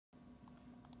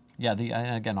Yeah,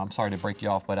 and again, I'm sorry to break you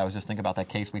off, but I was just thinking about that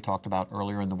case we talked about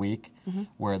earlier in the week,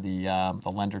 where the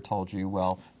lender told you,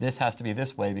 well, this has to be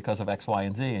this way because of X, Y,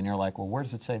 and Z, and you're like, well, where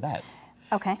does it say that?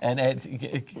 Okay. And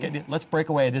let's break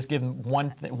away and just give them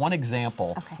one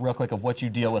example, real quick, of what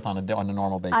you deal with on a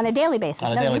normal basis. On a daily basis.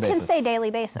 On a no, daily you basis. can say daily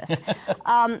basis.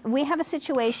 We have a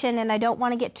situation, and I don't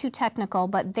want to get too technical,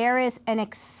 but there is an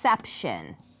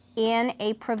exception in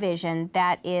a provision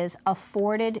that is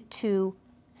afforded to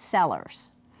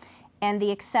sellers. And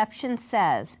the exception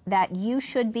says that you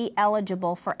should be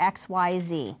eligible for X, Y,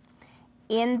 Z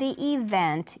in the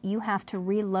event you have to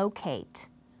relocate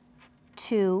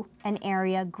to an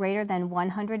area greater than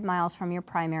 100 miles from your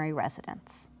primary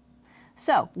residence.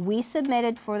 So we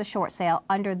submitted for the short sale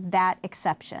under that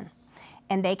exception,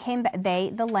 and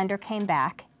the lender came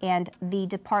back, and the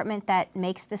department that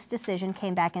makes this decision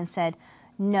came back and said,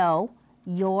 no,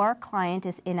 your client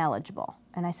is ineligible.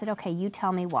 And I said, okay, you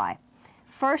tell me why.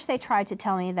 First, they tried to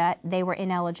tell me that they were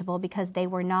ineligible because they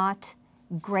were not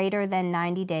greater than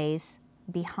 90 days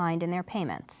behind in their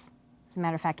payments. As a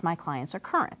matter of fact, my clients are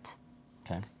current.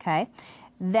 Okay.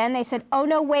 Then they said, oh,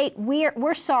 no, wait,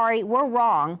 we're sorry, we're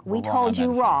wrong. We told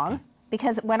you wrong.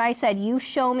 Because when I said, you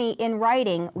show me in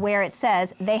writing where it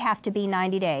says they have to be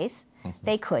 90 days,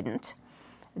 they couldn't.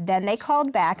 Then they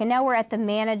called back, and now we're at the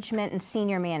management and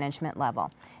senior management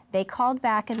level. They called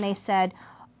back and they said,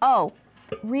 oh,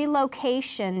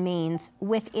 relocation means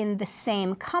within the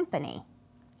same company.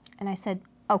 And I said,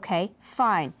 okay,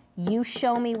 fine. You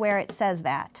show me where it says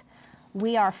that.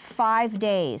 We are 5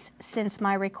 days since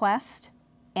my request,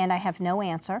 and I have no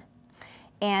answer.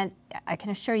 And I can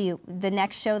assure you, the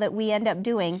next show that we end up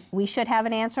doing, we should have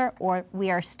an answer, or we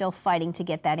are still fighting to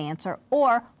get that answer,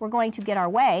 or we're going to get our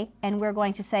way, and we're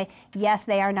going to say, yes,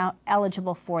 they are now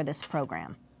eligible for this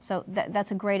program. So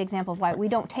that's a great example of why we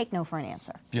don't take no for an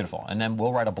answer. Beautiful. And then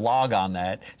we'll write a blog on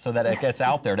that so that it gets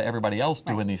out there to everybody else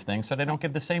doing these things, so they don't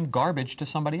give the same garbage to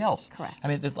somebody else. Correct. I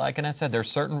mean, like Annette said, there's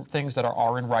certain things that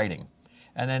are in writing.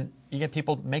 And then you get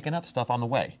people making up stuff on the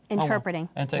way. Interpreting.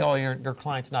 And say, oh, your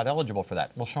client's not eligible for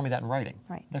that. Well, show me that in writing.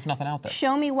 Right. There's nothing out there.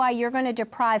 Show me why you're going to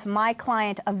deprive my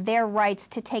client of their rights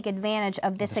to take advantage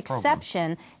of this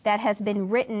exception that has been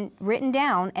written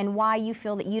down, and why you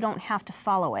feel that you don't have to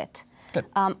follow it. Good.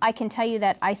 I can tell you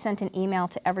that I sent an email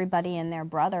to everybody and their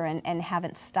brother and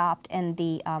haven't stopped, and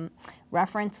the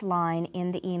reference line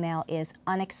in the email is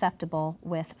unacceptable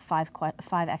with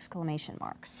five exclamation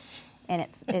marks. And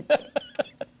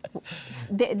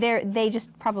they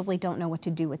just probably don't know what to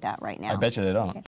do with that right now. I bet you they don't. Okay.